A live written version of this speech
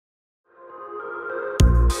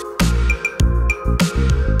All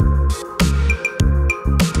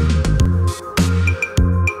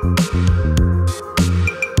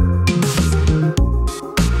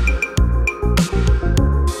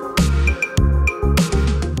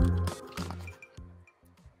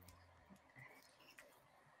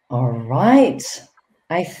right,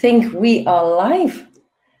 I think we are live.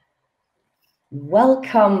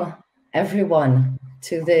 Welcome everyone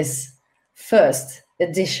to this first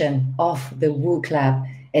edition of the Wooclap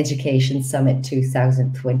Education Summit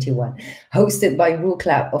 2021, hosted by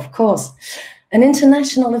Wooclap, of course, an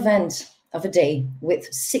international event of a day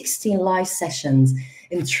with 16 live sessions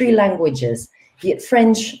in 3 languages, be it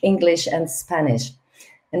French, English, and Spanish.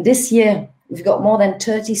 And this year, we've got more than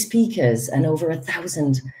 30 speakers and over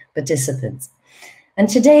 1,000 participants. And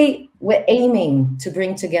today, we're aiming to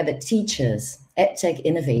bring together teachers, EdTech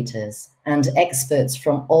innovators, and experts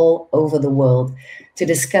from all over the world to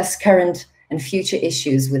discuss current and future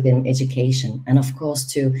issues within education, and of course,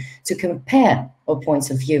 to compare our points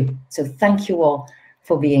of view. So thank you all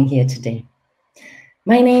for being here today.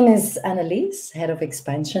 My name is Annelies, Head of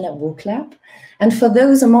Expansion at Wooclap. And for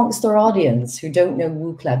those amongst our audience who don't know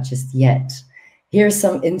Wooclap just yet, here's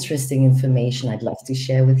some interesting information I'd love to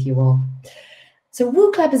share with you all. So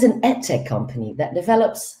Wooclap is an EdTech company that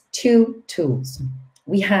develops 2 tools.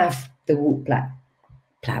 We have the Wooclap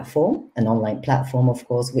platform, an online platform, of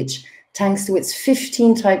course, which, thanks to its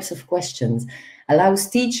 15 types of questions, allows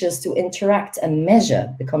teachers to interact and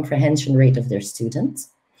measure the comprehension rate of their students.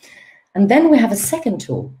 And then we have a second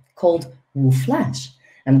tool called Wooflash.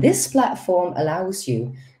 And this platform allows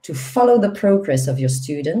you to follow the progress of your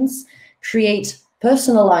students, create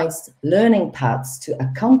personalized learning paths to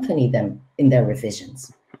accompany them in their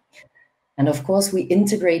revisions. And of course, we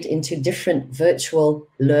integrate into different virtual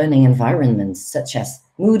learning environments, such as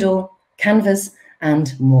Moodle, Canvas,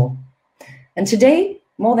 and more. And today,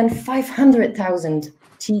 more than 500,000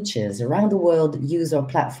 teachers around the world use our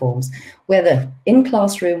platforms, whether in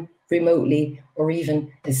classroom, remotely, or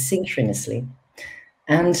even asynchronously.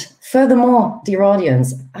 And furthermore, dear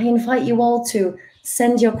audience, I invite you all to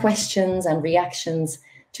send your questions and reactions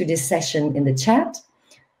to this session in the chat.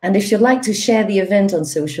 And if you'd like to share the event on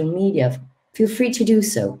social media, feel free to do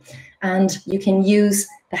so. And you can use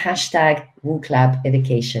the hashtag Wooclap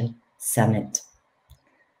Education Summit.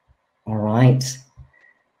 All right.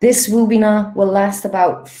 This webinar will last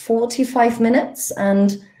about 45 minutes,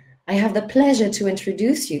 and I have the pleasure to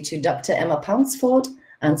introduce you to Dr. Emma PAUNCEFORT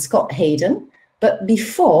and Scott HAYDEN. But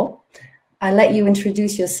before I let you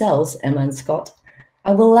introduce yourselves, Emma and Scott,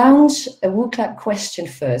 I will launch a Wooclap question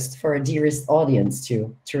first for our dearest audience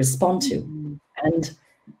to respond to. And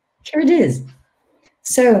here it is.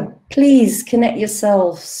 So please connect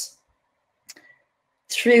yourselves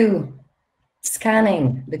through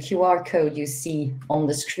scanning the QR code you see on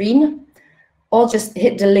the screen, or just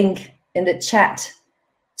hit the link in the chat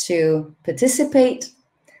to participate,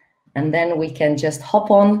 and then we can just hop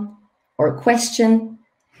on or question.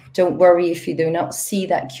 Don't worry if you do not see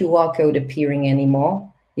that QR code appearing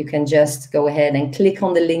anymore. You can just go ahead and click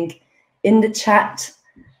on the link in the chat.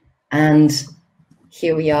 And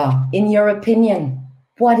here we are. In your opinion,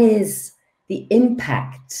 what is the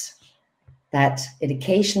impact that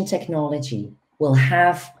education technology will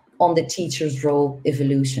have on the teacher's role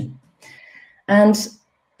evolution? And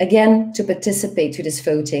again, to participate to this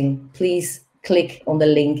voting, please click on the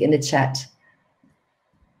link in the chat.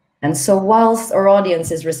 And so whilst our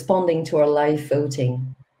audience is responding to our live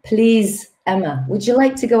voting, please, Emma, would you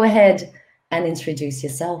like to go ahead and introduce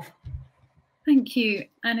yourself? Thank you,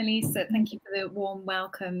 Annelies. Thank you for the warm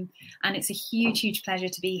welcome. And it's a huge, huge pleasure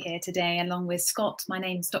to be here today along with Scott. My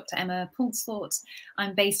name's Dr. Emma PAUNCEFORT.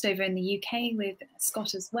 I'm based over in the UK with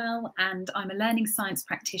Scott as well. And I'm a learning science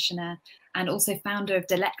practitioner and also founder of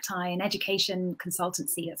Dilectae, an education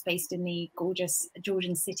consultancy that's based in the gorgeous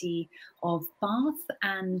Georgian city of Bath.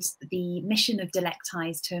 And the mission of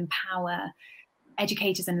Dilectae is to empower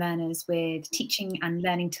educators and learners with teaching and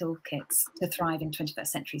learning toolkits to thrive in 21st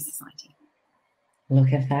century society.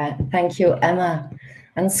 Look at that. Thank you, Emma.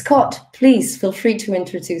 And Scott, please feel free to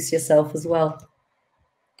introduce yourself as well.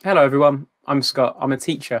 Hello, everyone. I'm Scott. I'm a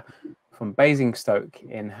teacher from Basingstoke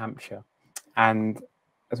in Hampshire. And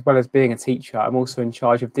as well as being a teacher, I'm also in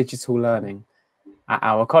charge of digital learning at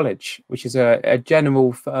our college, which is a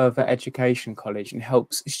general further education college and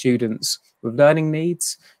helps students with learning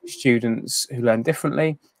needs, students who learn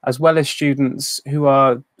differently, as well as students who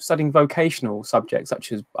are studying vocational subjects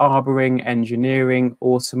such as barbering, engineering,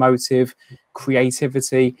 automotive,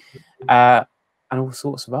 creativity, and all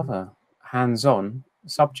sorts of other hands-on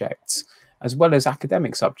subjects, as well as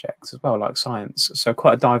academic subjects as well, like science. So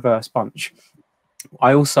quite a diverse bunch.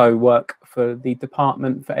 I also work for the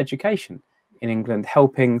Department for Education in England,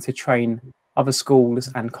 helping to train other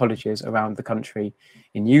schools and colleges around the country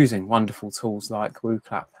in using wonderful tools like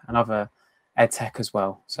Wooclap and other EdTech as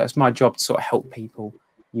well. So it's my job to sort of help people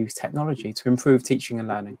use technology to improve teaching and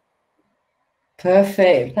learning.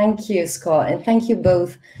 Perfect. Thank you, Scott. And thank you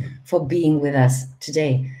both for being with us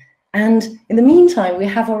today. And in the meantime, we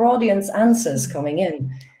have our audience answers coming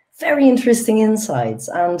in. Very interesting insights.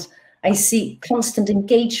 And I see constant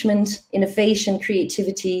engagement, innovation,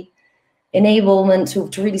 creativity,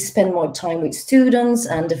 enablement to really spend more time with students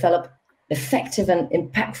and develop effective and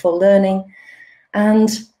impactful learning. And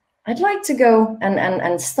I'd like to go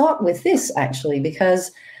and start with this, actually,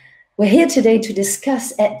 because we're here today to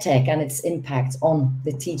discuss EdTech and its impact on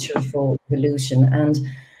the teacher's role evolution. And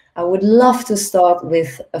I would love to start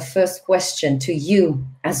with a first question to you,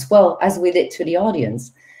 as well as we did to the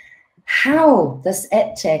audience. How does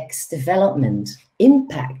EdTech's development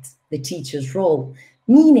impact the teacher's role?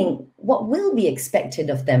 Meaning, what will be expected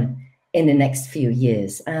of them in the next few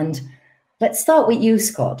years? And let's start with you,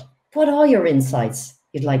 Scott. What are your insights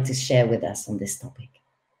you'd like to share with us on this topic?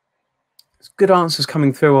 Good answers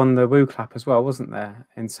coming through on the Wooclap as well, wasn't there,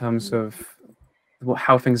 in terms of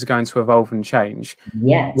how things are going to evolve and change?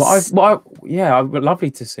 Yes. Yeah, I would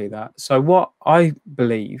lovely to see that. So what I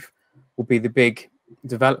believe will be the big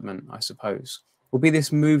development, I suppose, will be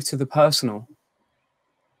this move to the personal.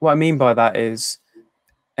 What I mean by that is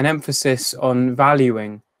an emphasis on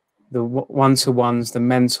valuing the one-to-ones, the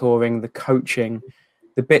mentoring, the coaching,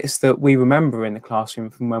 the bits that we remember in the classroom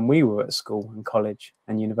from when we were at school and college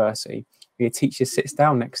and university. Your teacher sits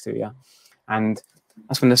down next to you, and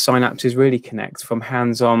that's when the synapses really connect, from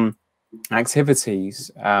hands-on activities,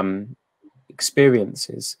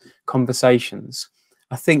 experiences, conversations.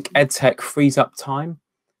 I think EdTech frees up time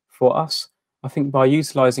for us. I think by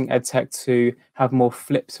utilising EdTech to have more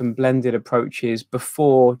flipped and blended approaches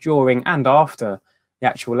before, during and after the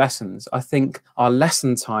actual lessons, I think our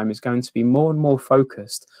lesson time is going to be more and more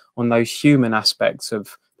focused on those human aspects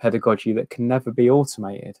of pedagogy that can never be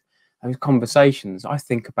automated. Those conversations, I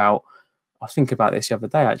think about this the other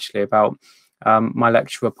day, actually, about my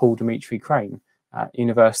lecturer, Paul Dimitri Crane at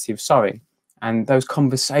University of Surrey. And those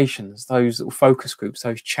conversations, those little focus groups,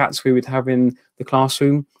 those chats we would have in the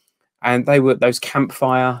classroom, and they were those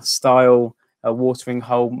campfire style watering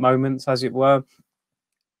hole moments, as it were.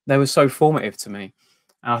 They were so formative to me.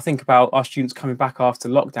 And I think about our students coming back after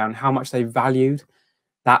lockdown, how much they valued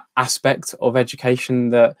that aspect of education.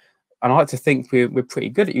 That, and I like to think we're pretty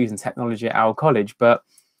good at using technology at our college, but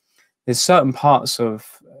there's certain parts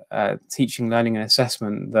of teaching, learning and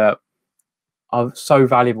assessment that are so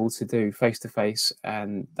valuable to do face-to-face,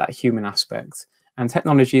 and that human aspect. And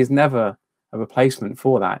technology is never a replacement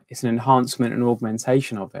for that. It's an enhancement and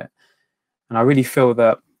augmentation of it. And I really feel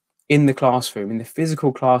that in the classroom, in the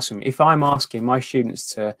physical classroom, if I'm asking my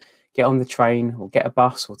students to get on the train or get a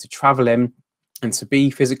bus or to travel in and to be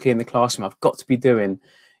physically in the classroom, I've got to be doing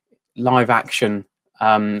live action,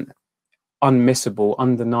 unmissable,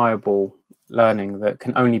 undeniable learning that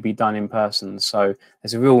can only be done in person. So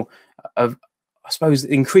there's a real, I suppose,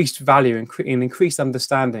 increased value and increased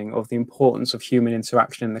understanding of the importance of human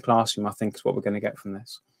interaction in the classroom, I think, is what we're going to get from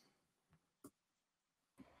this.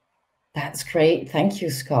 That's great. Thank you,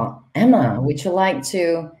 Scott. Emma, would you like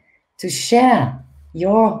to share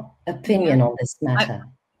your opinion on this matter?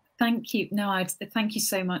 Thank you. No, thank you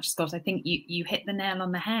so much, Scott. I think you hit the nail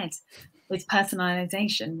on the head with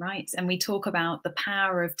personalization, right? And we talk about the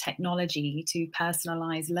power of technology to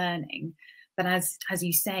personalize learning. But as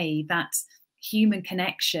you say, that human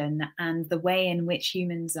connection and the way in which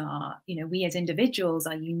humans are, we as individuals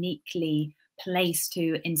are uniquely placed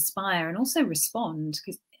to inspire and also respond,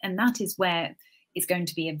 and that is where it's going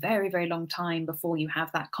to be a very, very long time before you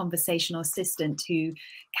have that conversational assistant who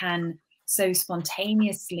can so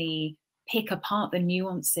spontaneously pick apart the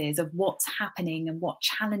nuances of what's happening and what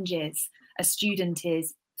challenges a student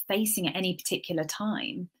is facing at any particular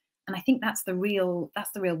time. And I think that's the real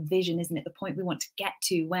vision, isn't it? The point we want to get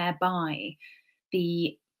to, whereby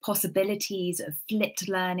the possibilities of flipped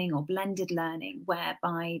learning or blended learning,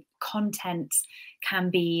 whereby content can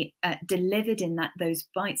be delivered in those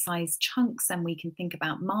bite-sized chunks, and we can think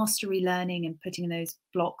about mastery learning and putting those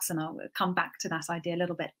blocks, and I'll come back to that idea a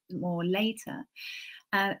little bit more later,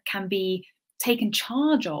 can be taken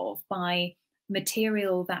charge of by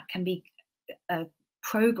material that can be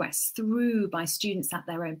progressed through by students at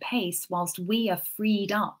their own pace, whilst we are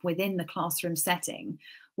freed up within the classroom setting,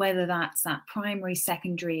 whether that's at primary,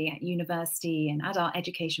 secondary, at university and adult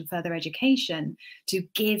education, further education, to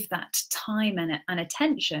give that time and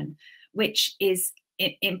attention, which is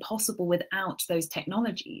impossible without those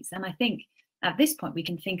technologies. And I think at this point we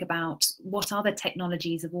can think about what other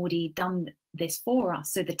technologies have already done this for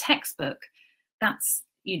us. So the textbook, that's,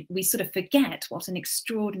 we sort of forget what an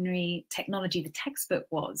extraordinary technology the textbook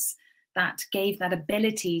was, that gave that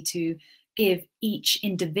ability to give each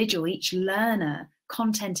individual, each learner,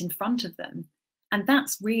 content in front of them. And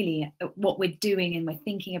that's really what we're doing and we're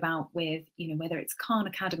thinking about with, whether it's Khan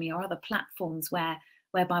Academy or other platforms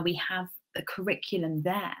whereby we have the curriculum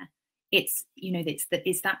there. It's,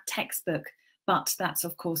 it's that textbook, but that's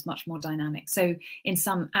of course much more dynamic. So in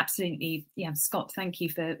some, absolutely, yeah, Scott, thank you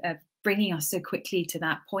for bringing us so quickly to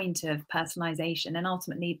that point of personalization. And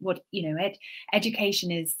ultimately what,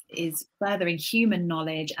 education is furthering human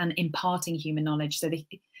knowledge and imparting human knowledge. So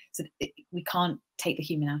we can't take the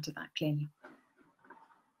human out of that, clearly.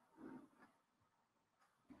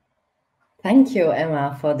 Thank you,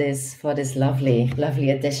 Emma, for this lovely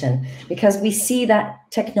addition, because we see that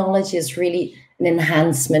technology is really an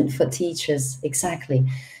enhancement for teachers. Exactly.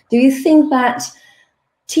 Do you think that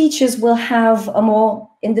teachers will have a more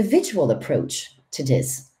individual approach to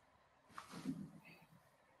this?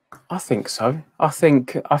 I think so. I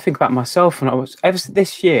think about myself, and ever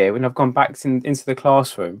this year when I've gone back into the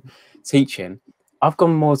classroom teaching, I've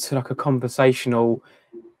gone more to like a conversational,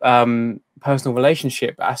 personal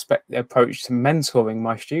relationship aspect approach to mentoring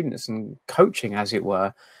my students and coaching, as it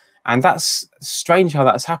were. And that's strange how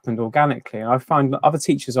that's happened organically. And I find that other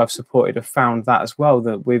teachers I've supported have found that as well,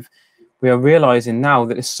 that we are realizing now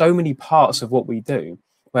that there's so many parts of what we do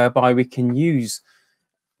whereby we can use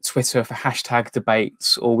Twitter for hashtag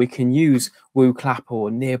debates, or we can use Wooclap or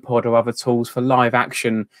Nearpod or other tools for live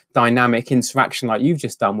action dynamic interaction like you've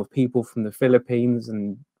just done with people from the Philippines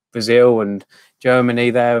and Brazil and Germany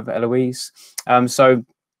there, Eloise. So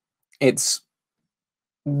it's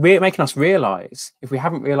making us realize, if we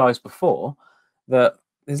haven't realized before, that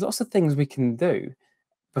there's lots of things we can do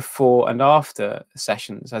before and after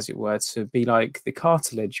sessions, as it were, to be like the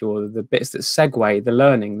cartilage or the bits that segue the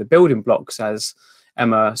learning, the building blocks, as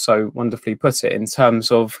Emma so wonderfully put it, in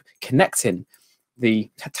terms of connecting the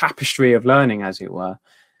tapestry of learning, as it were.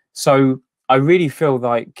 So I really feel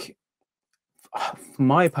like, from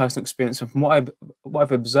my personal experience and from what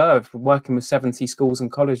I've observed working with 70 schools and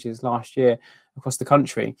colleges last year across the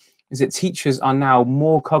country, is that teachers are now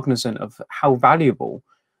more cognizant of how valuable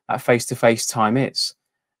that face-to-face time is,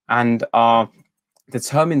 and are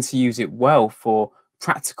determined to use it well for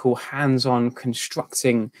practical, hands-on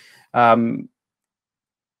constructing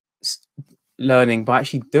learning by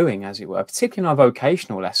actually doing, as it were, particularly in our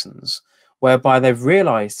vocational lessons, whereby they've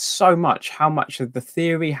realized so much, how much of the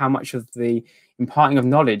theory, how much of the imparting of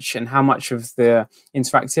knowledge, and how much of the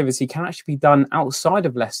interactivity can actually be done outside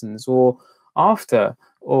of lessons or after,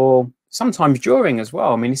 or sometimes during as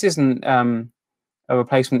well. I mean, this isn't a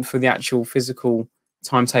replacement for the actual physical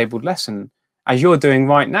timetabled lesson, as you're doing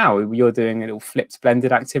right now. You're doing a little flipped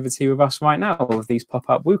blended activity with us right now with these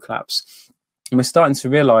pop-up Wooclaps. And we're starting to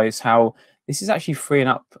realize how this is actually freeing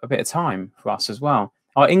up a bit of time for us as well.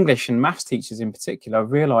 Our English and maths teachers in particular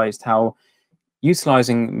have realized how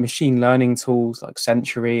utilizing machine learning tools like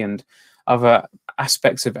Century and other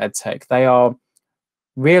aspects of EdTech, they are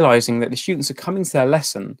realizing that the students are coming to their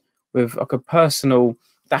lesson with like a personal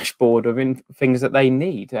dashboard of things that they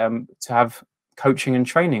need to have coaching and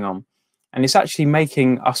training on. And it's actually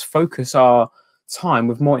making us focus our time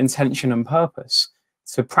with more intention and purpose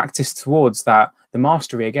to practice towards that, the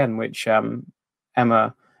mastery again, which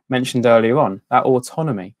Emma mentioned earlier on, that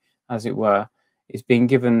autonomy, as it were, is being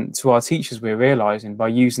given to our teachers. We're realizing by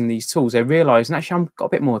using these tools, they're realizing, actually, I've got a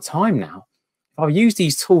bit more time now. If I use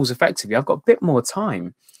these tools effectively, I've got a bit more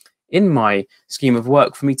time in my scheme of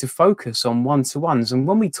work for me to focus on one-to-ones. And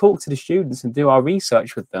when we talk to the students and do our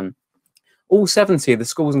research with them, all 70 of the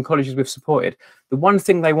schools and colleges we've supported, the one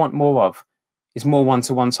thing they want more of is more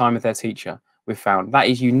one-to-one time with their teacher. We've found that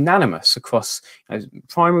is unanimous across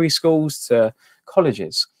primary schools to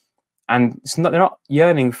colleges. And it's not, they're not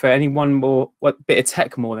yearning for any one more bit of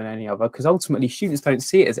tech more than any other, because ultimately students don't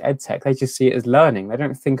see it as EdTech, they just see it as learning. They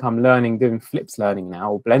don't think I'm learning doing flipped learning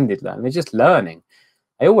now or blended learning. They're just learning.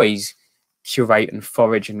 They always curate and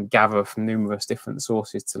forage and gather from numerous different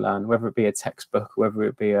sources to learn, whether it be a textbook, whether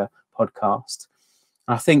it be a podcast.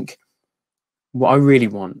 And I think what I really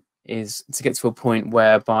want is to get to a point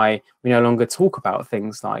whereby we no longer talk about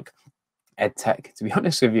things like EdTech, to be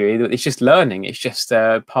honest with you. It's just learning. It's just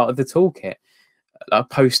part of the toolkit. Like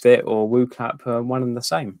Post-it or Wooclap are one and the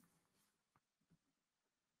same.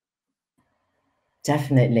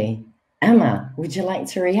 Definitely. Emma, would you like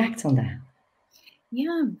to react on that?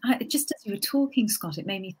 Yeah, just as you were talking, Scott, it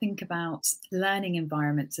made me think about learning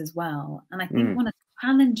environments as well. And I think one of the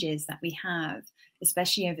challenges that we have,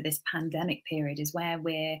 especially over this pandemic period, is where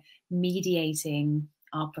we're mediating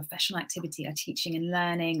our professional activity, our teaching and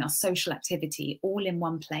learning, our social activity, all in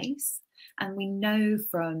one place. And we know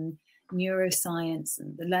from neuroscience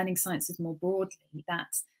and the learning sciences more broadly that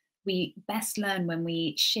we best learn when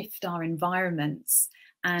we shift our environments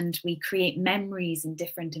and we create memories in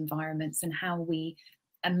different environments, and how we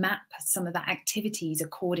map some of that activities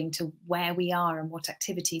according to where we are and what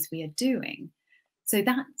activities we are doing. So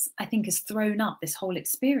that, I think, has thrown up this whole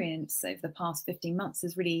experience over the past 15 months,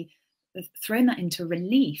 has really thrown that into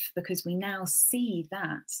relief, because we now see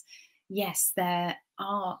that, yes,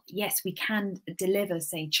 we can deliver,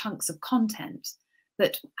 say, chunks of content,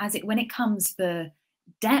 but when it comes to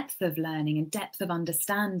depth of learning and depth of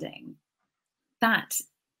understanding, that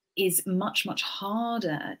is much, much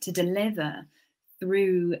harder to deliver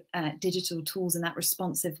through digital tools in that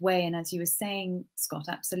responsive way. And as you were saying, Scott,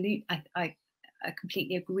 absolutely, I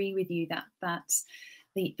completely agree with you that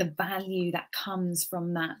the value that comes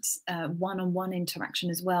from that one-on-one interaction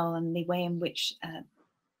as well, and the way in which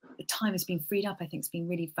the time has been freed up, I think, has been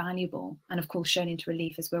really valuable, and of course shown into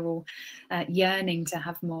relief as we're all yearning to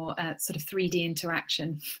have more sort of 3D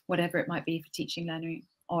interaction, whatever it might be for teaching, learning,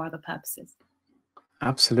 or other purposes.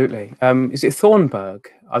 Absolutely. Is it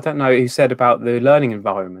Thornburg? I don't know who said about the learning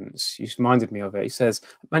environments. You reminded me of it. He says,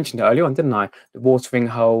 I mentioned it earlier on, didn't I? The watering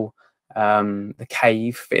hole, the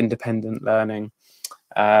cave for independent learning,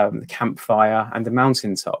 the campfire, and the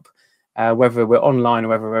mountaintop. Whether we're online or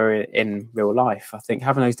whether we're in real life, I think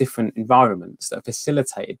having those different environments that are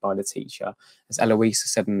facilitated by the teacher, as Eloisa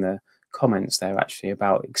said in the comments there actually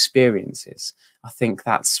about experiences, I think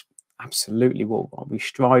that's absolutely what we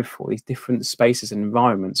strive for, these different spaces and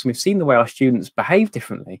environments. And we've seen the way our students behave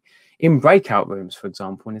differently in breakout rooms, for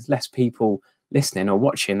example. When there's less people listening or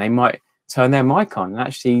watching, they might turn their mic on and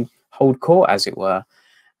actually hold court, as it were.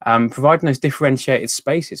 Providing those differentiated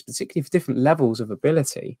spaces, particularly for different levels of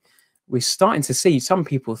ability, we're starting to see some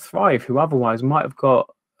people thrive who otherwise might have got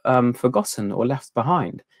forgotten or left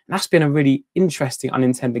behind. And that's been a really interesting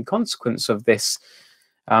unintended consequence of this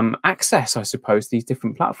access, I suppose, to these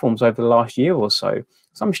different platforms over the last year or so.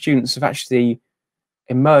 Some students have actually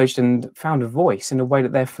emerged and found a voice in a way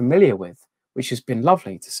that they're familiar with, which has been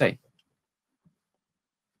lovely to see.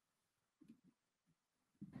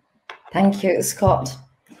 Thank you, Scott.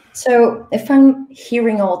 So if I'm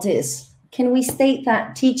hearing all this, can we state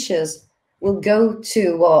that teachers will go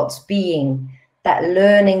towards being that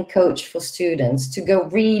learning coach for students, to go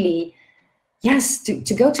really, yes,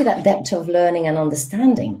 to go to that depth of learning and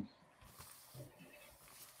understanding?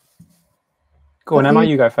 Go on, Emma,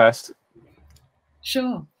 you go first.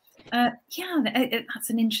 Sure. Yeah, that's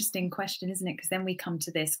an interesting question, isn't it? Because then we come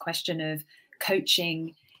to this question of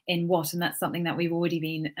coaching in what, and that's something that we've already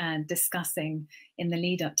been discussing in the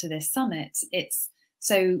lead up to this summit.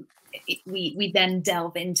 We then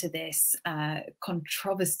delve into this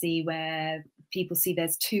controversy where people see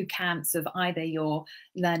there's two camps of either you're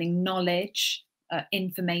learning knowledge,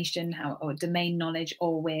 information, or domain knowledge,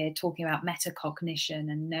 or we're talking about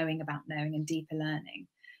metacognition and knowing about knowing and deeper learning.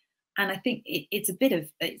 And I think it's a bit of,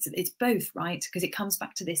 it's both, right? Because it comes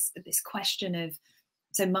back to this question of,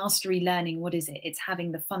 so mastery learning, what is it? It's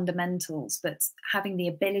having the fundamentals, but having the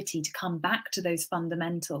ability to come back to those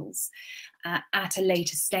fundamentals at a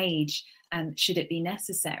later stage, should it be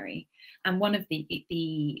necessary. And one of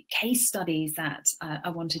the case studies that I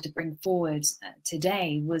wanted to bring forward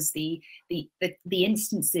today was the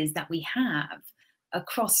instances that we have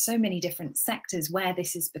across so many different sectors where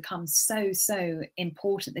this has become so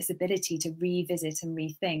important, this ability to revisit and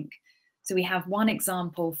rethink. So we have one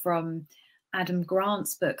example from Adam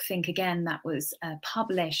Grant's book, Think Again, that was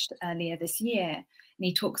published earlier this year. And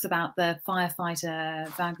he talks about the firefighter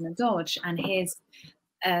Wagner Dodge and his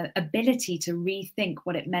ability to rethink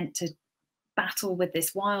what it meant to battle with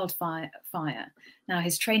this wildfire. Now,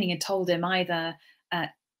 his training had told him either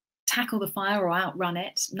tackle the fire or outrun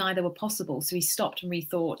it. Neither were possible. So he stopped and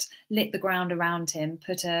rethought, lit the ground around him,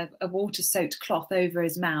 put a water-soaked cloth over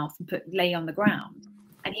his mouth and lay on the ground.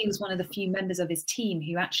 And he was one of the few members of his team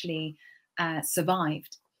who actually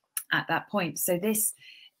survived at that point. So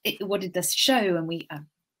what did this show? And we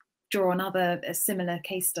draw on other similar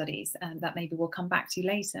case studies that maybe we'll come back to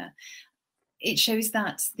later. It shows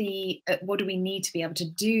that what do we need to be able to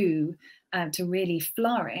do to really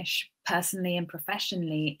flourish personally and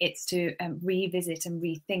professionally? It's to revisit and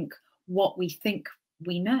rethink what we think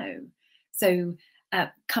we know. So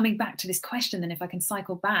coming back to this question, then if I can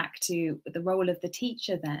cycle back to the role of the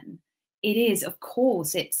teacher, then it is, of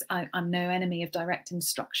course, I'm no enemy of direct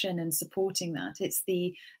instruction and supporting that. It's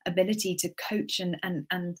the ability to coach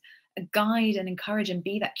and guide and encourage and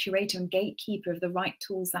be that curator and gatekeeper of the right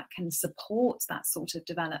tools that can support that sort of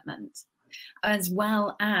development, as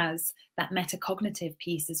well as that metacognitive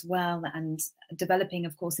piece as well, and developing,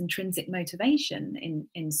 of course, intrinsic motivation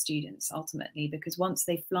in students ultimately, because once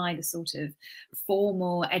they fly the sort of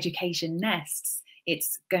formal education nests,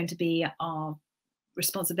 it's going to be our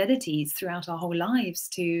responsibilities throughout our whole lives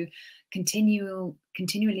to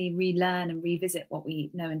continually relearn and revisit what we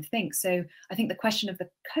know and think. So I think the question of the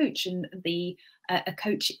coach and the a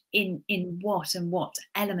coach in what and what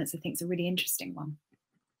elements, I think, is a really interesting one.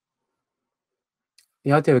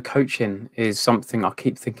 The idea of coaching is something I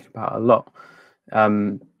keep thinking about a lot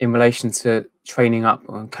in relation to training up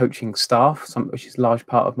and coaching staff, which is a large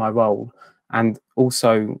part of my role, and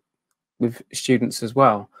also with students as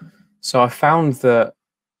well. So I found that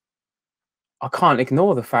I can't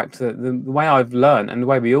ignore the fact that the way I've learned and the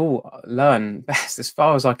way we all learn best, as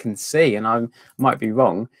far as I can see, and I might be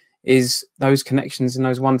wrong, is those connections and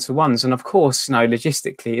those one-to-ones. And of course, you know,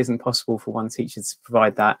 logistically, it isn't possible for one teacher to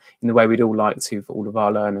provide that in the way we'd all like to for all of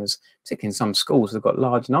our learners, particularly in some schools. They've got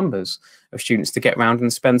large numbers of students to get around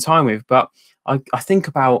and spend time with. But I think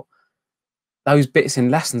about those bits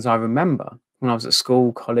in lessons I remember when I was at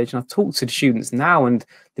school, college, and I've talked to the students now, and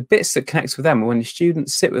the bits that connect with them are when the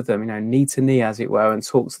students sit with them, you know, knee to knee, as it were, and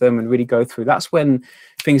talk to them and really go through. That's when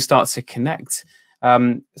things start to connect.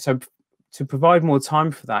 So to provide more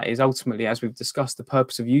time for that is ultimately, as we've discussed, the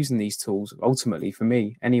purpose of using these tools, ultimately for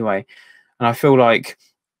me anyway. And I feel like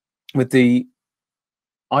with the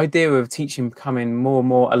idea of teaching becoming more and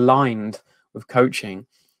more aligned with coaching,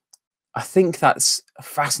 I think that's a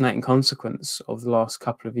fascinating consequence of the last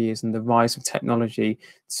couple of years and the rise of technology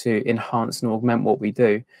to enhance and augment what we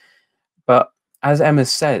do. But as Emma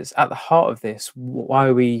says, at the heart of this, why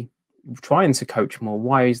are we trying to coach more?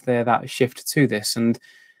 Why is there that shift to this? And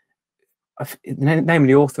the name of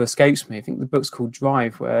the author escapes me. I think the book's called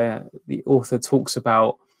Drive, where the author talks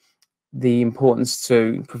about the importance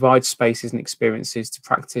to provide spaces and experiences to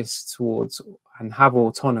practice towards and have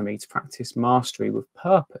autonomy to practice mastery with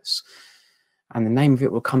purpose. And the name of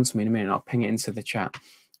it will come to me in a minute. I'll ping it into the chat.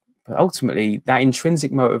 But ultimately, that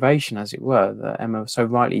intrinsic motivation, as it were, that Emma so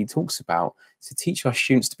rightly talks about, to teach our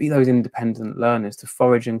students to be those independent learners, to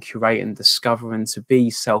forage and curate and discover and to be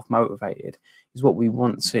self-motivated, is what we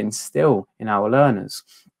want to instill in our learners.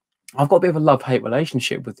 I've got a bit of a love-hate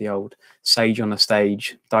relationship with the old sage on a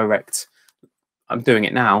stage, direct. I'm doing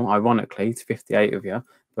it now, ironically, to 58 of you,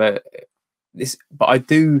 but I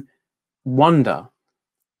do wonder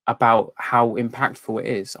about how impactful it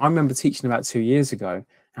is. I remember teaching about 2 years ago.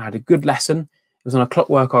 I had a good lesson. It was on a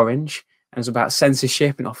Clockwork Orange, and it was about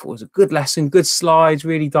censorship, and I thought it was a good lesson, good slides,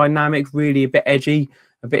 really dynamic, really a bit edgy,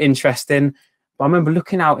 a bit interesting. But I remember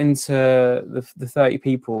looking out into the 30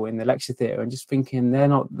 people in the lecture theatre and just thinking,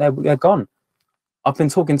 they're gone. I've been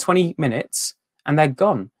talking 20 minutes and they're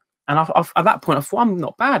gone. And at that point, I thought, I'm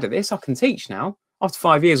not bad at this. I can teach now. After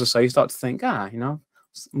 5 years or so, you start to think, you know,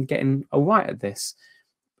 I'm getting all right at this.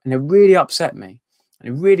 And it really upset me. And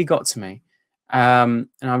it really got to me. And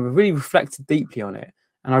I really reflected deeply on it.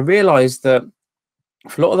 And I realised that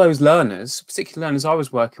for a lot of those learners, particularly learners I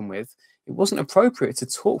was working with, it wasn't appropriate to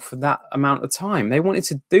talk for that amount of time. They wanted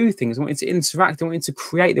to do things, they wanted to interact, they wanted to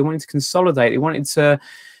create, they wanted to consolidate, they wanted to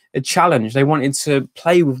challenge, they wanted to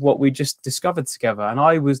play with what we just discovered together. And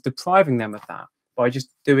I was depriving them of that by just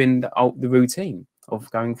doing the routine of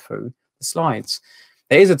going through the slides.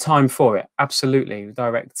 There is a time for it, absolutely,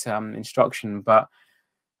 direct instruction, but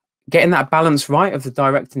getting that balance right of the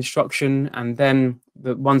direct instruction and then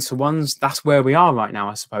the one-to-ones, that's where we are right now,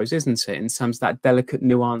 I suppose, isn't it? In terms of that delicate,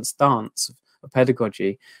 nuanced dance of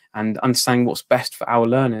pedagogy and understanding what's best for our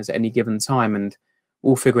learners at any given time, and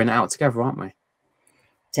all figuring it out together, aren't we?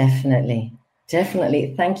 Definitely.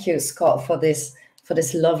 Thank you, Scott, for this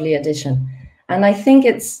lovely addition. And I think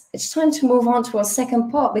it's time to move on to our second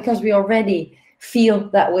part, because we already feel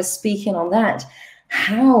that we're speaking on that.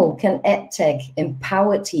 How can EdTech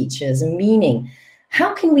empower teachers? Meaning,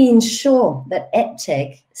 how can we ensure that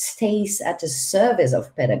EdTech stays at the service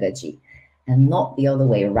of pedagogy and not the other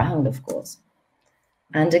way around, of course?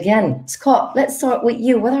 And again, Scott, let's start with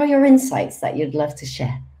you. What are your insights that you'd love to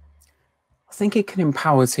share? I think it can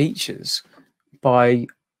empower teachers by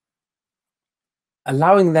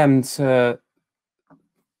allowing them to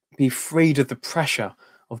be freed of the pressure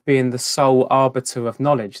of being the sole arbiter of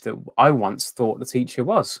knowledge that I once thought the teacher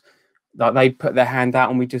was. Like they put their hand out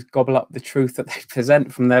and we just gobble up the truth that they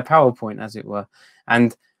present from their PowerPoint, as it were.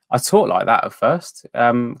 And I taught like that at first,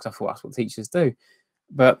 because I thought that's what teachers do.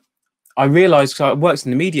 But I realised, because I worked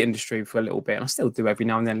in the media industry for a little bit, and I still do every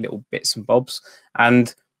now and then little bits and bobs.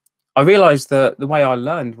 And I realized that the way I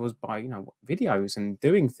learned was by, you know, videos and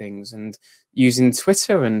doing things and using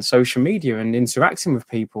Twitter and social media and interacting with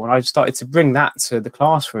people. And I started to bring that to the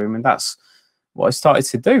classroom, and that's what I started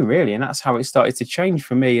to do, really. And that's how it started to change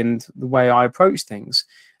for me and the way I approach things.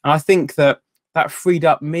 And I think that that freed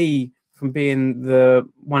up me from being the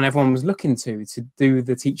one everyone was looking to do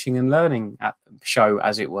the teaching and learning show,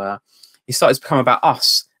 as it were. It started to become about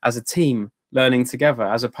us as a team learning together,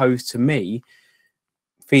 as opposed to me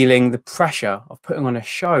feeling the pressure of putting on a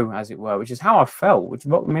show, as it were, which is how I felt. Which,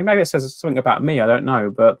 maybe it says something about me, I don't know.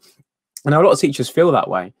 But I know a lot of teachers feel that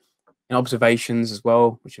way in observations as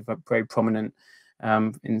well, which are very prominent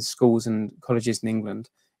in schools and colleges in England,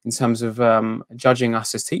 in terms of judging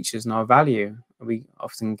us as teachers and our value. We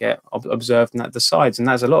often get observed and that decides, and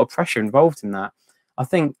there's a lot of pressure involved in that. I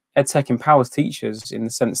think EdTech empowers teachers in the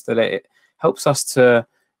sense that it helps us to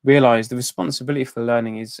realize the responsibility for the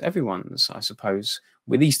learning is everyone's, I suppose.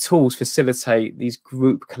 With these tools facilitate these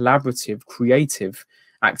group collaborative, creative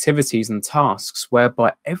activities and tasks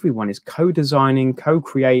whereby everyone is co-designing,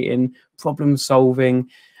 co-creating, problem solving,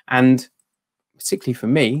 and particularly for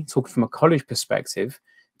me, talking from a college perspective,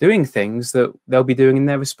 doing things that they'll be doing in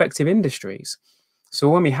their respective industries. So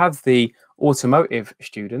when we have the automotive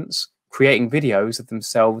students creating videos of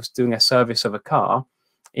themselves doing a service of a car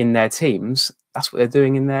in their teams, that's what they're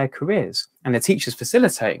doing in their careers, and the teachers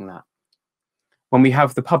facilitating that. When we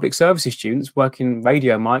have the public services students working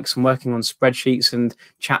radio mics and working on spreadsheets and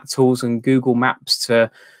chat tools and Google Maps to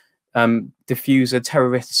diffuse a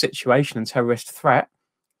terrorist situation and terrorist threat,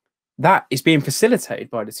 that is being facilitated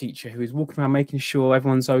by the teacher who is walking around making sure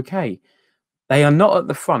everyone's okay. They are not at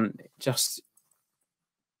the front just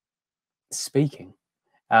speaking.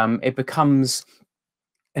 It becomes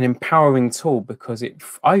an empowering tool because it,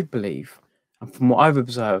 I believe, and from what I've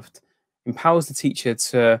observed, empowers the teacher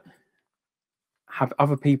to have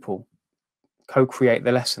other people co-create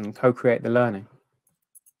the lesson, co-create the learning.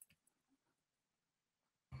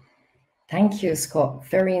 Thank you, Scott.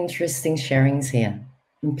 Very interesting sharings here.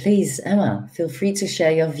 And please, Emma, feel free to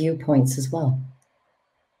share your viewpoints as well.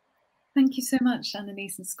 Thank you so much,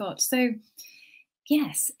 Annalise and Scott. So,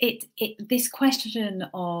 yes, this question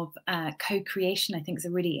of co-creation, I think, is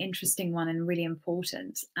a really interesting one and really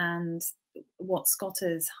important. And what Scott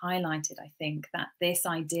has highlighted, I think, that this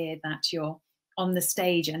idea that you're on the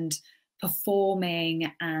stage and performing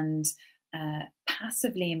and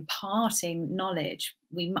passively imparting knowledge,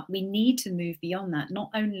 we need to move beyond that,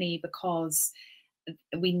 not only because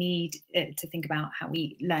we need to think about how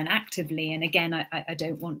we learn actively. And again, I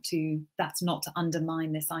don't want to, that's not to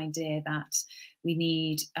undermine this idea that we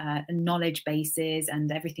need knowledge bases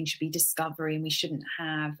and everything should be discovery and we shouldn't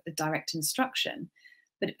have a direct instruction.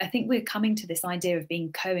 But I think we're coming to this idea of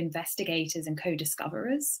being co-investigators and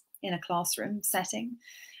co-discoverers in a classroom setting.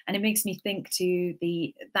 And it makes me think to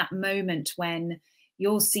that moment when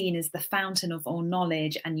you're seen as the fountain of all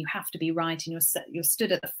knowledge and you have to be right, and you're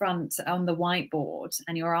stood at the front on the whiteboard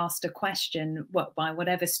and you're asked a question by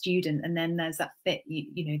whatever student, and then there's that bit,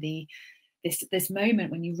 this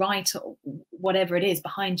moment when you write whatever it is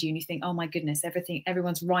behind you and you think, oh my goodness,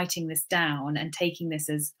 everyone's writing this down and taking this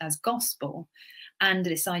as gospel. And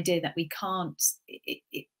this idea that we can't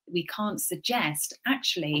suggest,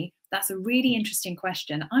 actually, that's a really interesting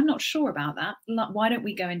question. I'm not sure about that. Why don't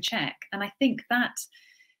we go and check? And I think that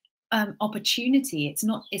opportunity, it's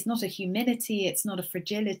not a humility, it's not a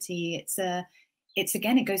fragility. It's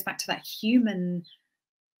again, it goes back to that human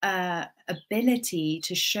ability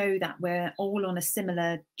to show that we're all on a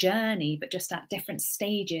similar journey, but just at different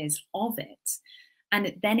stages of it.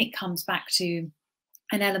 And then it comes back to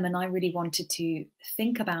an element I really wanted to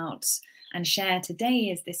think about and share today,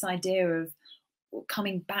 is this idea of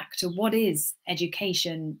coming back to what is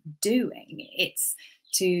education doing? It's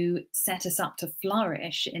to set us up to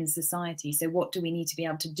flourish in society. So what do we need to be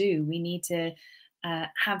able to do? We need to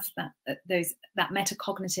have that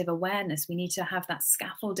metacognitive awareness. We need to have that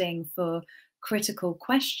scaffolding for critical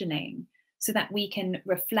questioning so that we can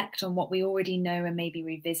reflect on what we already know and maybe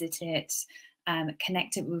revisit it,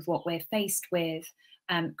 connect it with what we're faced with,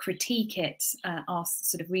 critique it, ask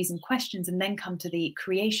sort of reasoned questions, and then come to the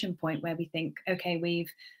creation point where we think, okay,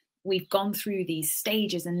 we've gone through these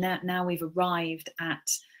stages and now we've arrived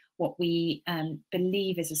at what we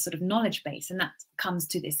believe is a sort of knowledge base, and that comes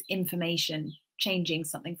to this information, changing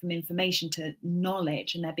something from information to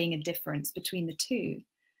knowledge, and there being a difference between the two.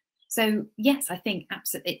 So yes, I think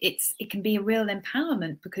absolutely it can be a real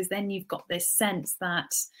empowerment, because then you've got this sense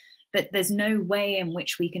that there's no way in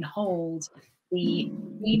which we can hold the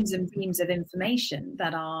reams and reams of information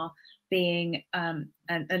that are being and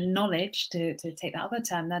knowledge, to take that other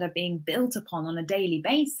term, that are being built upon on a daily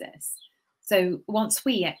basis. So once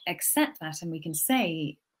we accept that, and we can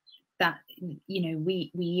say that, you know,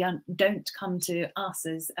 we don't come to us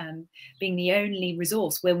as being the only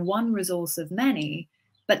resource. We're one resource of many,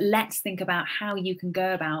 but let's think about how you can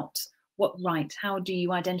go about how do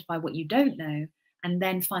you identify what you don't know, and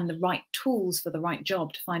then find the right tools for the right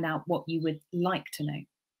job to find out what you would like to know.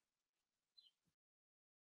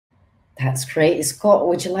 That's great. Scott,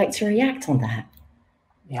 would you like to react on that?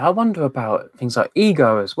 Yeah, I wonder about things like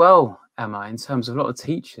ego as well, Emma, in terms of a lot of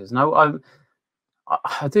teachers. Now,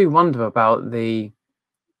 I do wonder about the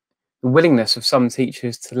willingness of some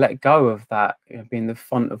teachers to let go of that, you know, being the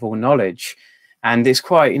font of all knowledge. And it's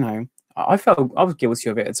quite, you know, I felt I was guilty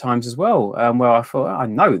of it at times as well, where I thought, I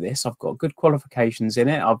know this, I've got good qualifications in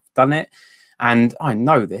it, I've done it, and I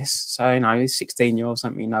know this. So, you know, 16-year-olds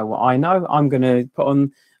don't really know what I know. I'm going to put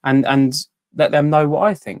on and let them know what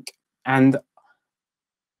I think. And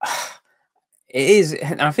it is,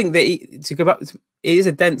 and I think that to go back, it is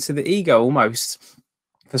a dent to the ego almost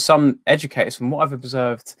for some educators, from what I've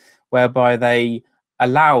observed, whereby they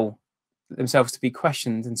allow themselves to be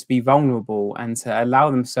questioned and to be vulnerable and to allow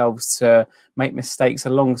themselves to make mistakes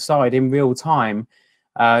alongside in real time,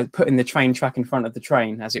 putting the train track in front of the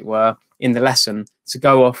train, as it were, in the lesson, to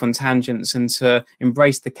go off on tangents and to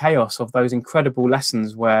embrace the chaos of those incredible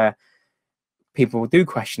lessons where people do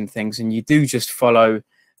question things and you do just follow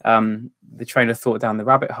the train of thought down the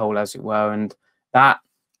rabbit hole, as it were. And that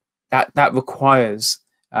requires,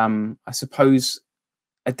 I suppose,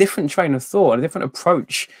 a different train of thought, a different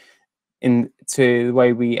approach to the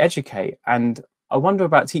way we educate. And I wonder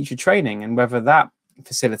about teacher training and whether that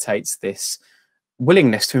facilitates this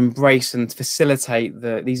willingness to embrace and facilitate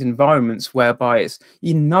these environments whereby it's,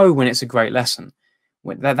 you know, when it's a great lesson,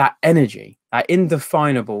 when that energy, that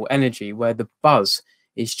indefinable energy where the buzz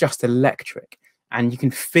is just electric and you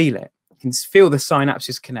can feel it. You can feel the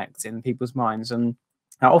synapses connect in people's minds. And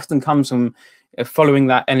that often comes from following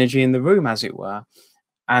that energy in the room, as it were.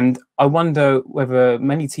 And I wonder whether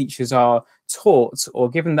many teachers are taught or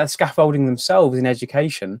given that scaffolding themselves in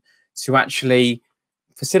education to actually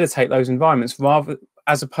facilitate those environments, rather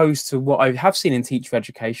as opposed to what I have seen in teacher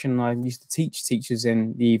education. I used to teach teachers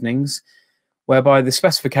in the evenings, whereby the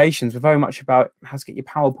specifications were very much about how to get your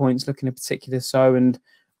PowerPoints looking a particular and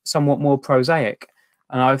somewhat more prosaic.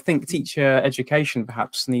 And I think teacher education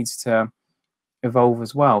perhaps needs to evolve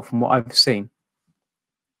as well, from what I've seen.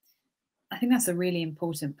 I think that's a really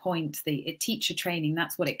important point. The teacher training,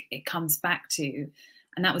 that's what it comes back to.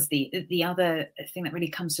 And that was the other thing that really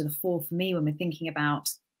comes to the fore for me when we're thinking about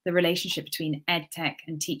the relationship between EdTech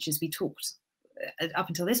and teachers. We talked, up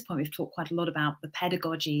until this point, we've talked quite a lot about the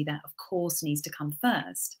pedagogy that, of course, needs to come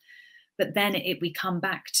first. But then we come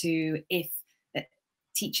back to if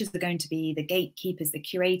teachers are going to be the gatekeepers, the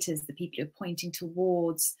curators, the people who are pointing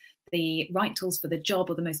towards the right tools for the job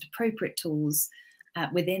or the most appropriate tools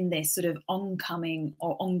within this sort of oncoming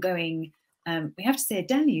or ongoing, we have to say a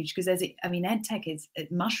deluge, because EdTech is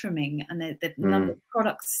mushrooming, and the number of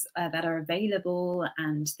products that are available,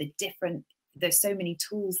 and there's so many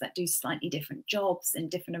tools that do slightly different jobs in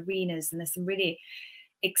different arenas, and there's some really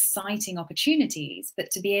exciting opportunities.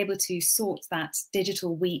 But to be able to sort that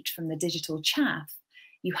digital wheat from the digital chaff,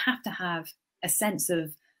 you have to have a sense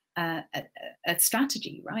of a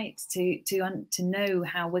strategy, right? To know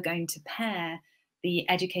how we're going to pair the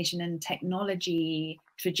education and technology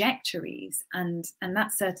trajectories, and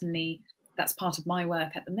that's part of my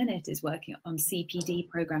work at the minute, is working on CPD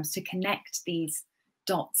programs to connect these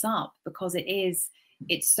dots up, because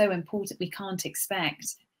it's so important. We can't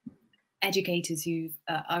expect educators who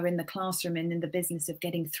are in the classroom and in the business of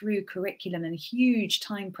getting through curriculum and huge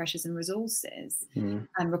time pressures and resources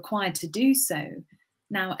and required to do so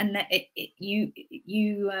now, and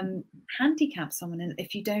you handicap someone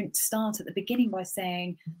if you don't start at the beginning by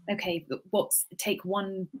saying, okay, let's take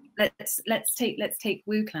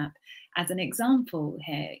Wooclap as an example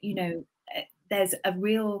here. You know, there's a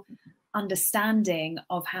real understanding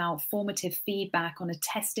of how formative feedback on a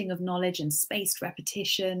testing of knowledge and spaced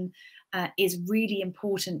repetition is really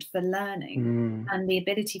important for learning, and the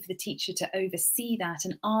ability for the teacher to oversee that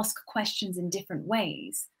and ask questions in different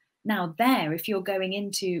ways. Now if you're going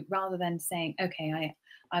into, rather than saying, okay,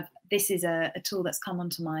 this is a tool that's come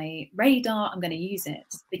onto my radar, I'm going to use it,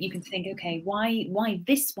 but you can think, okay, why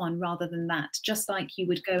this one rather than that? Just like you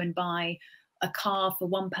would go and buy a car for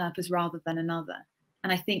one purpose rather than another.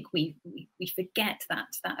 And I think we forget that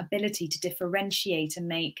ability to differentiate and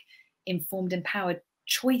make informed, empowered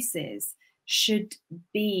choices should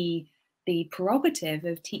be the prerogative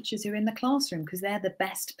of teachers who are in the classroom, because they're the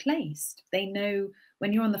best placed. They know,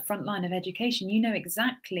 when you're on the front line of education, you know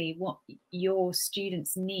exactly what your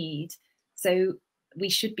students need. So we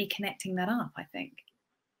should be connecting that up, I think.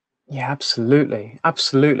 Yeah, absolutely.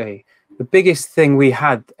 Absolutely. The biggest thing we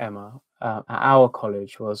had, Emma, at our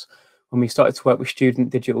college was when we started to work with student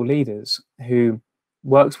digital leaders who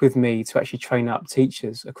worked with me to actually train up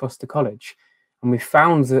teachers across the college. And we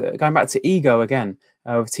found that, going back to ego again,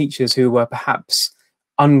 of teachers who were perhaps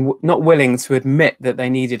not willing to admit that they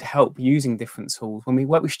needed help using different tools. When we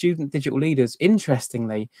work with student digital leaders,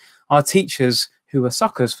 interestingly, our teachers who are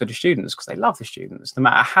suckers for the students because they love the students, no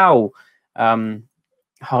matter how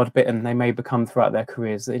hard bitten they may become throughout their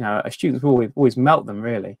careers, you know, students will always melt them,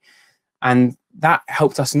 really. And that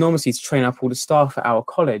helped us enormously to train up all the staff at our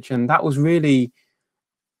college. And that was really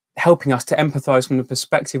helping us to empathize from the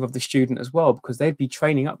perspective of the student as well, because they'd be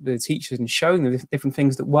training up the teachers and showing them different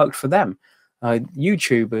things that worked for them.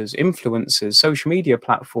 YouTubers, influencers, social media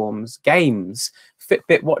platforms, games,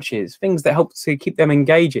 Fitbit watches, things that help to keep them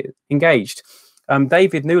engaged.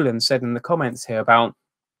 David Newland said in the comments here about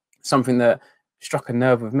something that struck a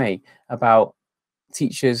nerve with me about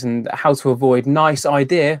teachers and how to avoid nice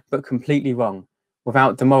idea but completely wrong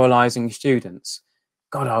without demoralizing students.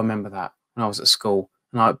 God, I remember that when I was at school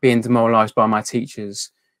and like being demoralized by my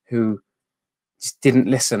teachers who just didn't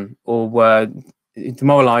listen or were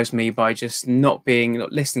demoralized me by just not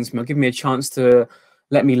listening to me or giving me a chance to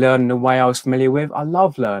let me learn in a way I was familiar with. I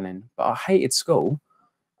love learning, but I hated school.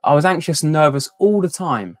 I was anxious and nervous all the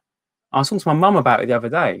time. I was talking to my mum about it the other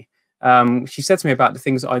day. She said to me about the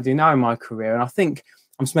things that I do now in my career, and I think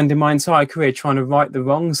I'm spending my entire career trying to right the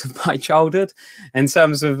wrongs of my childhood in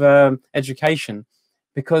terms of education,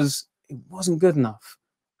 because it wasn't good enough,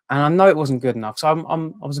 and I know it wasn't good enough. So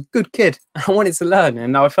I was a good kid. I wanted to learn,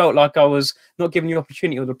 and I felt like I was not given the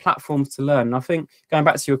opportunity or the platforms to learn. And I think going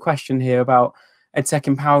back to your question here about EdTech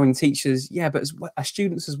empowering teachers, yeah, but as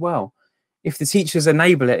students as well. If the teachers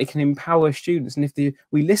enable it, it can empower students, and if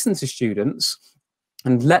we listen to students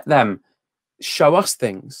and let them show us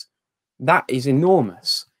things, that is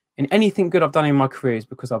enormous. And anything good I've done in my career is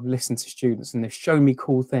because I've listened to students and they've shown me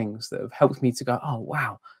cool things that have helped me to go, oh,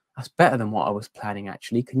 wow, that's better than what I was planning,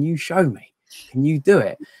 actually. Can you show me? Can you do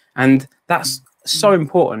it? And that's so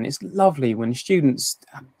important. It's lovely when students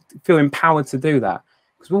feel empowered to do that,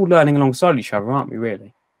 because we're all learning alongside each other, aren't we,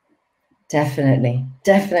 really? Definitely,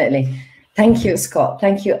 definitely. Thank you, Scott.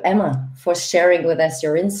 Thank you, Emma, for sharing with us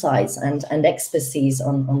your insights and expertise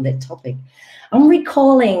on that topic. I'm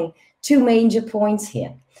recalling two major points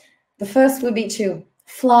here. The first would be to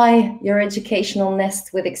fly your educational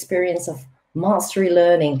nest with experience of mastery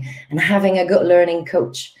learning and having a good learning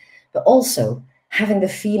coach, but also having the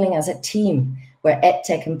feeling as a team where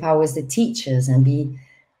EdTech empowers the teachers and be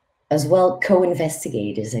as well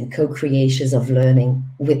co-investigators and co-creators of learning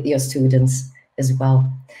with your students as well.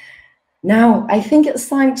 Now, I think it's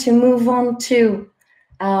time to move on to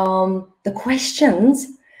the questions.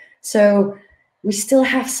 So we still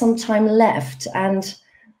have some time left, and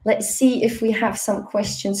let's see if we have some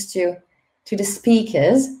questions to the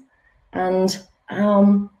speakers. And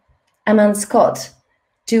Emma and Scott,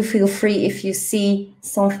 do feel free if you see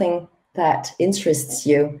something that interests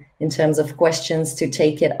you in terms of questions to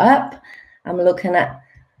take it up. I'm looking at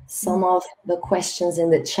some of the questions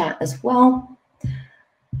in the chat as well.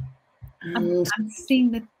 I'm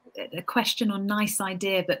seeing the question on nice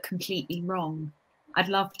idea but completely wrong. I'd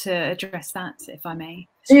love to address that, if I may.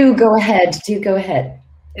 Do go ahead. Do go ahead.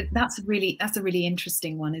 That's a really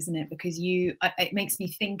interesting one, isn't it? Because it makes me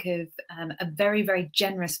think of a very, very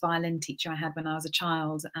generous violin teacher I had when I was a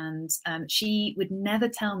child, and she would never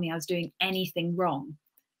tell me I was doing anything wrong.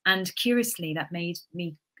 And curiously, that made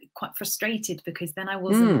me quite frustrated, because then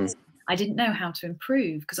I didn't know how to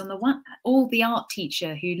improve. Because on the one, all the art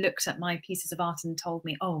teacher who looked at my pieces of art and told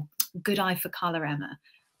me, "Oh, good eye for colour, Emma,"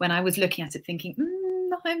 when I was looking at it thinking,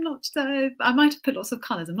 I'm not, I might have put lots of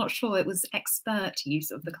colours. I'm not sure it was expert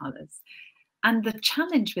use of the colours. And the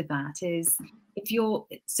challenge with that is,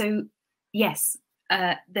 yes,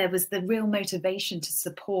 there was the real motivation to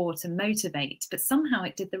support and motivate, but somehow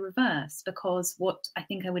it did the reverse, because what I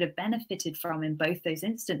think I would have benefited from in both those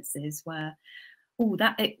instances were,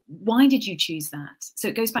 why did you choose that? So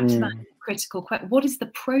it goes back to that critical question, what is the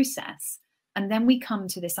process? And then we come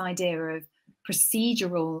to this idea of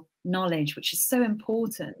procedural knowledge, which is so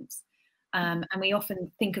important. And we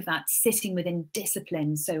often think of that sitting within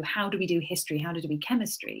disciplines. So how do we do history? How do we do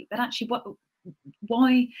chemistry? But actually,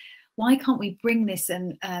 why can't we bring this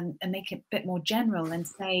and make it a bit more general and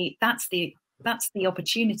say that's the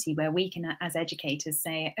opportunity where we can, as educators,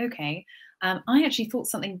 say, okay, I actually thought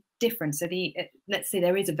something different. So let's say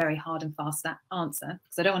there is a very hard and fast answer,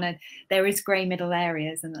 because I don't want to, there is grey middle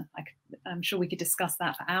areas, and I'm sure we could discuss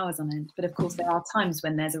that for hours on end. But of course, there are times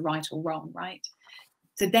when there's a right or wrong, right?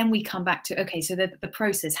 So then we come back to, okay, so the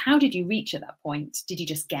process, how did you reach at that point? Did you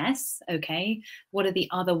just guess? Okay, what are the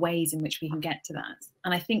other ways in which we can get to that?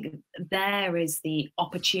 And I think there is the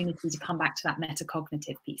opportunity to come back to that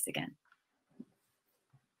metacognitive piece again.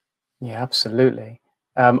 Yeah, absolutely.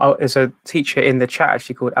 There's a teacher in the chat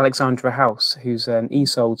actually called Alexandra House, who's an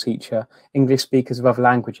ESOL teacher, English speakers of other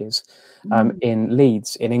languages, in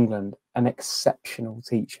Leeds in England, an exceptional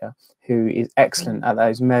teacher who is excellent at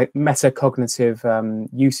those metacognitive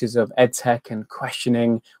uses of EdTech and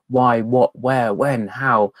questioning why, what, where, when,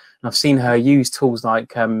 how. And I've seen her use tools like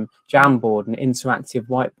Jamboard, an interactive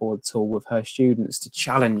whiteboard tool with her students to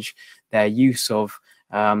challenge their use of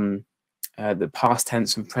the past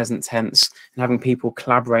tense and present tense, and having people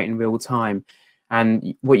collaborate in real time.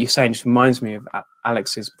 And what you're saying just reminds me of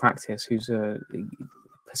Alex's practice, who's a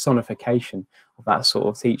personification of that sort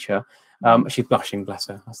of teacher. She's blushing, bless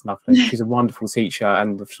her. That's lovely. She's a wonderful teacher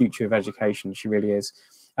and the future of education. She really is.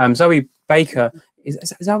 Zoe Baker,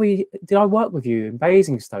 Zoe, did I work with you in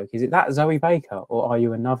Basingstoke? Is it that Zoe Baker, or are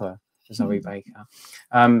you another Zoe Baker?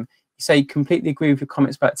 You say you completely agree with your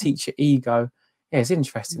comments about teacher ego. Yeah, it's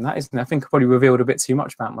interesting, that, isn't it? I think I probably revealed a bit too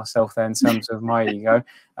much about myself there in terms of my ego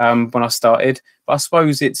when I started. But I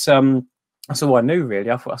suppose that's all I knew,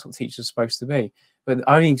 really. I thought that's what teachers are supposed to be. But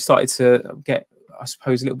I only started to get, I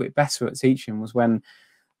suppose, a little bit better at teaching was when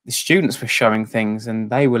the students were showing things and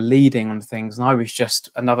they were leading on things, and I was just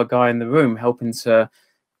another guy in the room helping to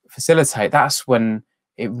facilitate. That's when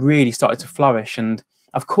it really started to flourish. And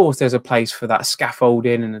of course, there's a place for that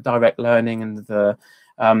scaffolding and the direct learning and the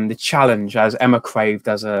challenge, as Emma craved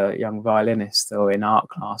as a young violinist or in art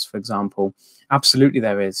class, for example. Absolutely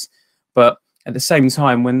there is. But at the same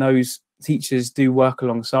time, when those teachers do work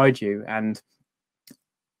alongside you and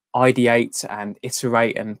ideate and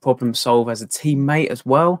iterate and problem solve as a teammate as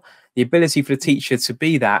well, the ability for the teacher to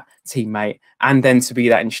be that teammate and then to be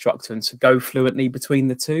that instructor and to go fluently between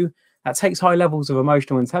the two, that takes high levels of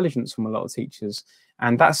emotional intelligence from a lot of teachers.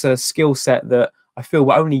 And that's a skill set that I feel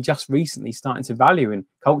we're only just recently starting to value in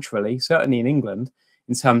culturally, certainly in England,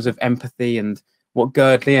 in terms of empathy and what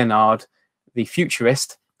Gerd Leonhard, the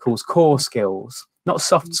futurist, calls core skills, not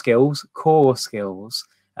soft skills, core skills,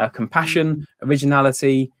 compassion,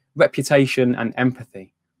 originality, reputation, and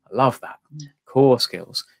empathy. I love that. Core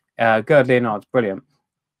skills. Gerd Leonhard's brilliant.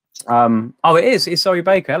 Oh, it is. It's Zoe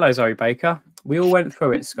Baker. Hello, Zoe Baker. We all went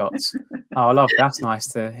through it, Scott. Oh, I love that. That's nice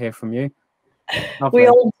to hear from you. Lovely. We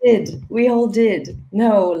all did. We all did.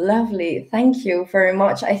 No, lovely. Thank you very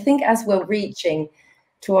much. I think as we're reaching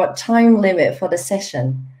to our time limit for the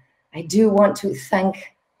session, I do want to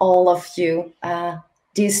thank all of you,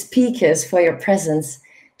 dear speakers, for your presence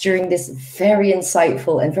during this very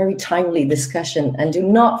insightful and very timely discussion. And do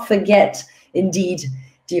not forget, indeed,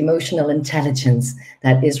 the emotional intelligence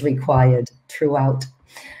that is required throughout.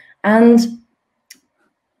 And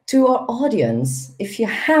to our audience, if you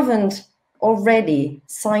haven't already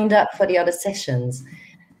signed up for the other sessions,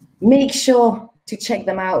 make sure to check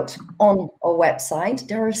them out on our website.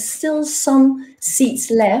 There are still some seats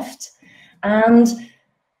left, and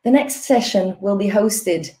the next session will be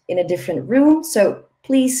hosted in a different room. So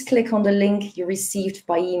please click on the link you received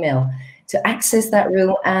by email to access that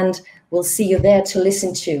room, and we'll see you there to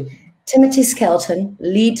listen to Timothy Skelton,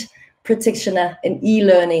 lead practitioner in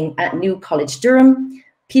e-learning at New College Durham,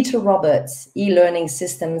 Peter Roberts, e-learning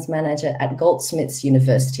systems manager at Goldsmiths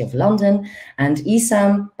University of London, and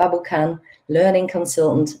Isam Babukan, learning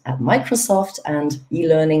consultant at Microsoft and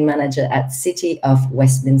e-learning manager at City of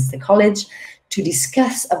Westminster College, to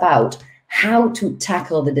discuss about how to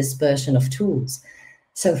tackle the dispersion of tools.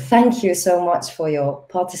 So thank you so much for your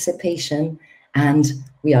participation, and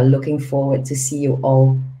we are looking forward to see you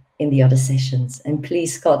all in the other sessions. And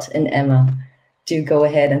please, Scott and Emma, do go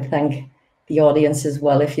ahead and thank the audience as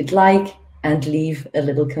well if you'd like, and leave a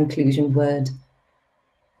little conclusion word.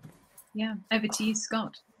 Yeah, over to you,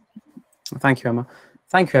 Scott. Thank you, Emma.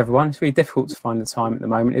 Thank you, everyone. It's really difficult to find the time at the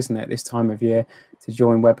moment, isn't it, this time of year, to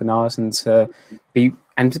join webinars and to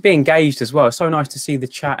be engaged as well. It's so nice to see the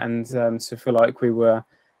chat and to feel like we were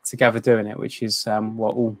together doing it, which is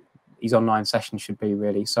what all these online sessions should be,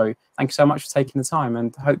 really. So thank you so much for taking the time,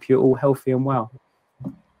 and hope you're all healthy and well.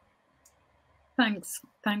 Thanks,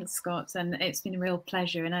 Scott, and it's been a real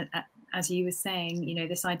pleasure. And as you were saying, you know,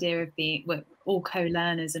 this idea of we're all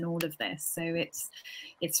co-learners and all of this. So it's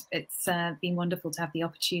been wonderful to have the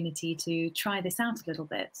opportunity to try this out a little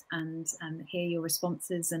bit and hear your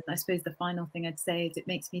responses. And I suppose the final thing I'd say is it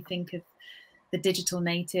makes me think of the digital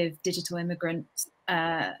native, digital immigrant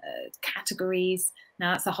categories.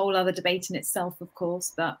 Now that's a whole other debate in itself, of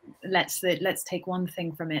course, but let's take one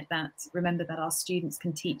thing from it, that remember that our students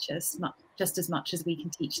can teach us just as much as we can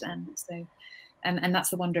teach them. So, and that's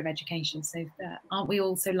the wonder of education. So aren't we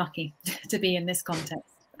all so lucky to be in this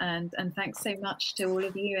context? And thanks so much to all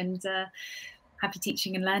of you, and happy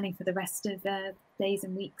teaching and learning for the rest of days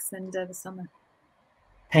and weeks and the summer.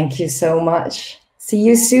 Thank you so much. See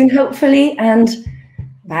you soon, hopefully, and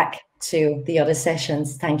back to the other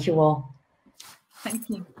sessions. Thank you all. Thank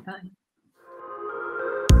you. Bye.